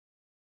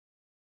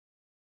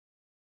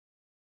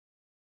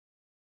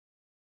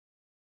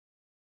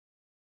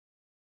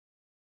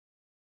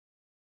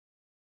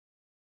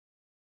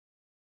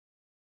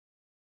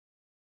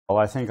Well,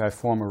 I think I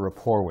form a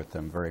rapport with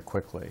them very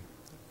quickly.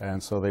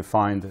 And so they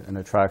find an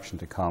attraction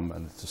to come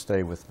and to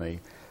stay with me.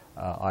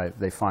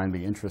 They find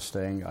me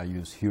interesting. I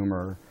use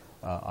humor.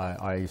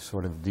 I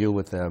sort of deal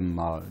with them,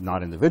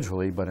 not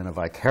individually, but in a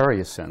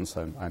vicarious sense.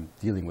 I'm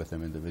dealing with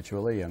them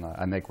individually, and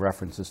I make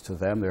references to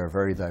them. They're a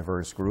very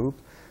diverse group,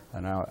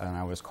 and I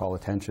always call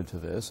attention to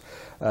this.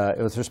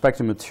 With respect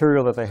to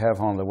material that they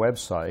have on the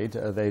website,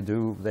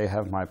 they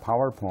have my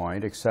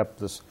PowerPoint, except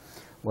this.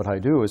 What I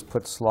do is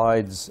put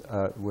slides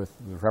with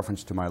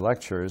reference to my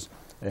lectures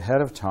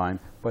ahead of time,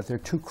 but they're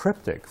too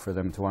cryptic for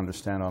them to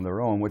understand on their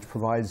own, which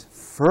provides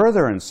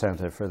further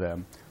incentive for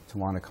them to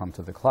want to come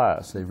to the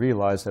class. They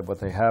realize that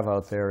what they have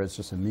out there is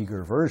just a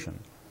meager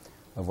version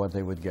of what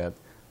they would get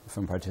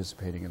from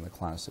participating in the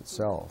class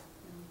itself.